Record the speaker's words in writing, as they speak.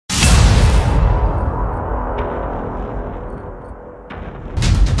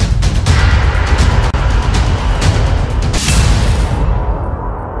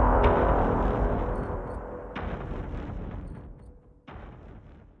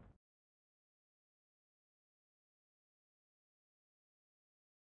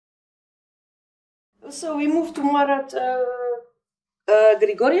So we moved to Marat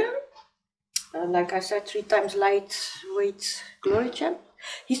Grigorian. Like I said, 3 times lightweight glory champ.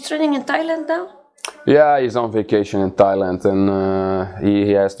 He's training in Thailand now? Yeah, he's on vacation in Thailand and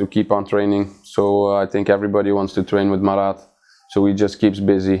he has to keep on training. So I think everybody wants to train with Marat. So he just keeps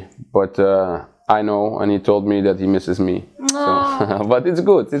busy. But I know, and he told me that he misses me. So, but it's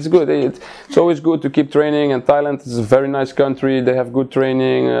good, it's good. It's always good to keep training, and Thailand is a very nice country. They have good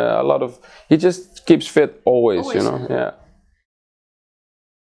training, he just keeps fit always. You know, yeah.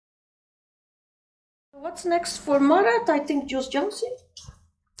 What's next for Marat? I think Josh Jauncey.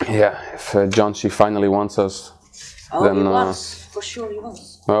 Yeah, if Jauncey finally wants us, then he wants. For sure he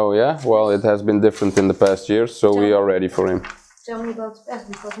wants. Oh yeah, well it has been different in the past years, so we are ready for him. Tell me about the past,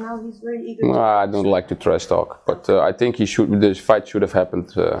 because now he's very eager. I don't like to trash talk, but I think this fight should have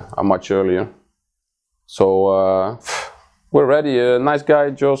happened much earlier. So we're ready. Nice guy,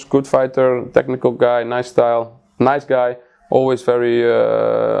 Josh, good fighter, technical guy, nice style, nice guy. Always very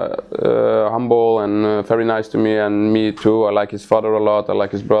humble and very nice to me, and me too. I like his father a lot, I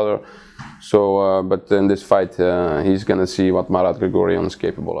like his brother. So, but in this fight, he's gonna see what Marat Grigorian is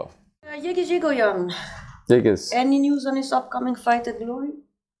capable of. Yegish Yegoian. Yegish. Any news on his upcoming fight at Glory?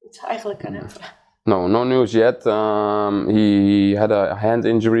 It's eigenlijk aan hem vragen. No news yet. He had a hand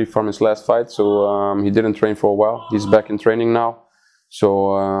injury from his last fight, so he didn't train for a while. He's back in training now.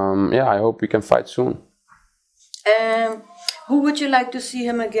 So, yeah, I hope we can fight soon. Who would you like to see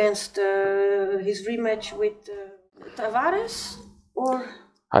him against? His rematch with Tavares? Or?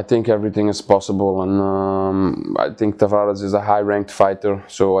 I think everything is possible, and I think Tavares is a high-ranked fighter,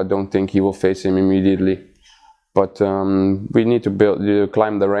 so I don't think he will face him immediately. But we need to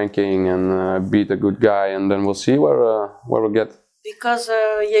climb the ranking and beat a good guy, and then we'll see where we'll get. Because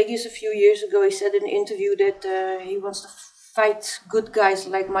Yegish a few years ago, he said in an interview that he wants to fight good guys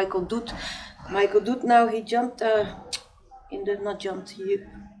like Michael Duut. Michael Duut now, he jumped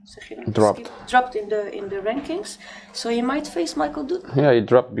dropped in the rankings, so he might face Michael Duut. Yeah, he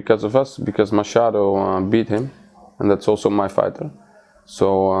dropped because of us, because Machado beat him, and that's also my fighter.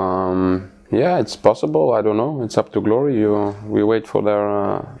 So yeah, it's possible. I don't know. It's up to Glory. We wait for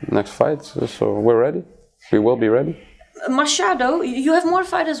their next fights, so we're ready. We will be ready. Machado, you have more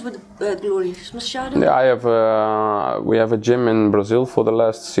fighters with Glory. Machado. Yeah, I have. We have a gym in Brazil for the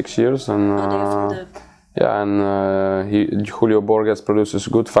last 6 years, and. Yeah, and Julio Borges produces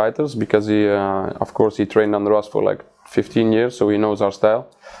good fighters because he, of course, he trained under us for like 15 years, so he knows our style.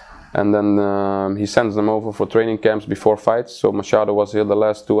 And then he sends them over for training camps before fights. So Machado was here the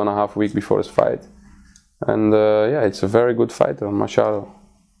last 2.5 weeks before his fight. And yeah, it's a very good fighter, Machado.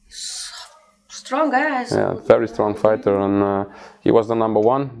 Strong guy. Yeah, very strong fighter, and he was the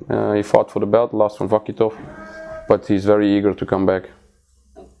 #1. He fought for the belt, lost from Boukhidous, but he's very eager to come back.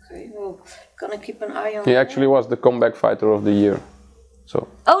 Okay, well. Gonna keep an eye on. He actually was the comeback fighter of the year. So.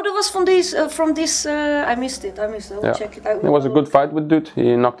 Oh, that was from this. I missed it. I will check it out. It was a good fight with Duut.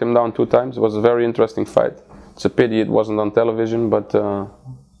 He knocked him down 2 times. It was a very interesting fight. It's a pity it wasn't on television, but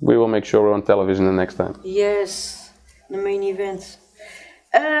we will make sure we're on television the next time. Yes, the main event.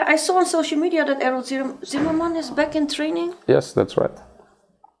 I saw on social media that Errol Zimmerman is back in training. Yes, that's right.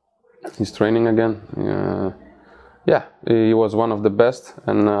 He's training again. Yeah, he was one of the best,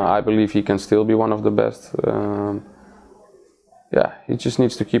 and I believe he can still be one of the best. Yeah, he just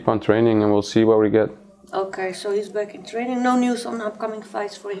needs to keep on training, and we'll see where we get. Okay, so he's back in training. No news on upcoming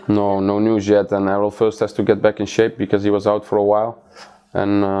fights for him? No news yet, and Errol first has to get back in shape because he was out for a while.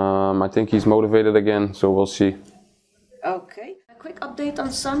 And I think he's motivated again, so we'll see. Okay. A quick update on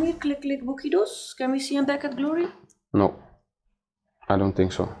Samir, klik Boukhidous. Can we see him back at Glory? No, I don't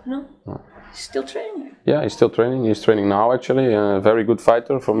think so. No? He's still training? Yeah, he's still training. He's training now, actually. A very good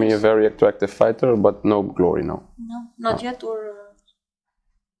fighter. For me, a very attractive fighter, but no Glory, no. No, not yet, or?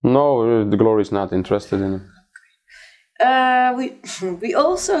 No, the Glory is not interested in him. We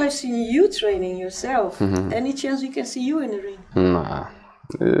also have seen you training yourself. Any chance we can see you in the ring? Nah,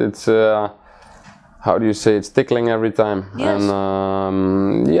 it's how do you say? It's tickling every time. Yes.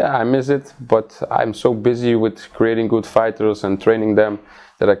 And yeah, I miss it, but I'm so busy with creating good fighters and training them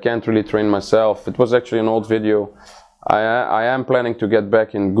that I can't really train myself. It was actually an old video. I am planning to get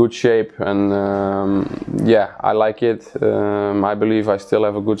back in good shape, and yeah, I like it. I believe I still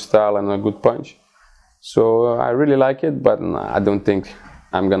have a good style and a good punch. So I really like it, but I don't think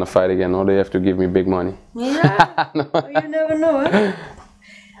I'm gonna fight again, or they have to give me big money. Yeah, no. You never know, huh?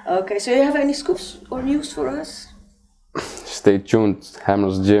 Okay, so you have any scoops or news for us? Stay tuned,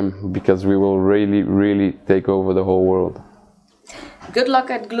 Hammer's Gym, because we will really take over the whole world. Good luck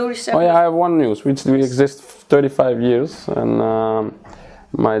at Glory 7. Oh yeah, I have one news. We exist 35 years, and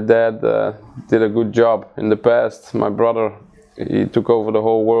My dad did a good job in the past. My brother, he took over the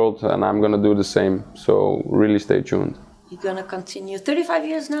whole world, and I'm gonna do the same. So really stay tuned. You're gonna continue 35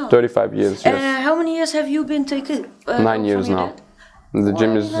 years now. 35 years. Yes. How many years have you been taking? 9 years now. Dad? The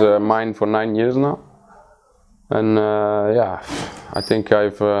gym is mine for 9 years now, and yeah, I think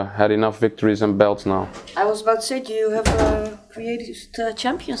I've had enough victories and belts now. I was about to say, you have created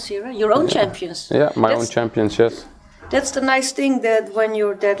champions here, right? Your own champions. Yeah, my own champions, yes. That's the nice thing, that when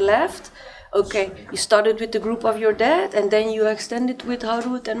your dad left, okay, you started with the group of your dad, and then you extended with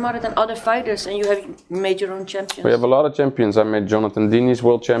Duut and Marat and other fighters, and you have made your own champions. We have a lot of champions. I made Jonathan Dini's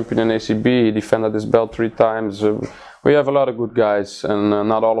world champion in ACB. He defended his belt 3 times. We have a lot of good guys, and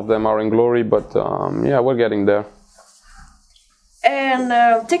not all of them are in Glory, but yeah, we're getting there. And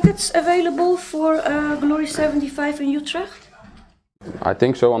tickets available for Glory 75 in Utrecht? I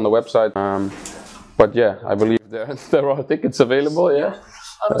think so, on the website. But yeah, I believe there are tickets available, yeah.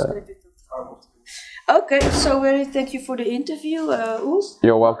 Okay, so very thank you for the interview, Oes.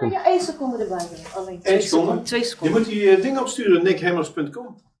 You're welcome. Ja, 1 seconde erbij. Alleen 1 seconde. 2 seconden. Je moet die ding opsturen,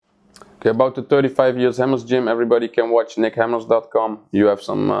 nickhammers.com. Okay, about the 35 years Hammers Gym, everybody can watch nickhammers.com. You have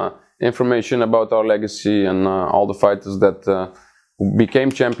some information about our legacy and all the fighters that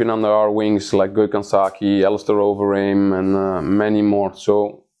became champion under our wings, like Gökhan Saki, Alistair Overeem, and many more.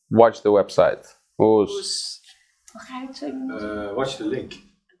 So watch the website. Oes. Wat ga je het zeggen? Watch the link.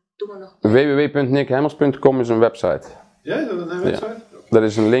 Doe maar nog. www.nickhammers.com is een website. Ja, is dat een website? Ja. Dat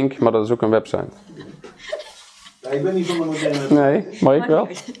is een link, maar dat is ook een website. Ja, ik ben niet van de moderne. Nee, maar ik wel.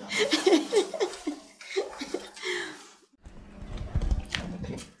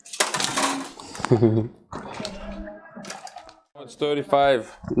 It's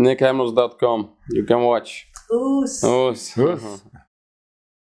 35, nickhammers.com. You can watch. Oes. Oes.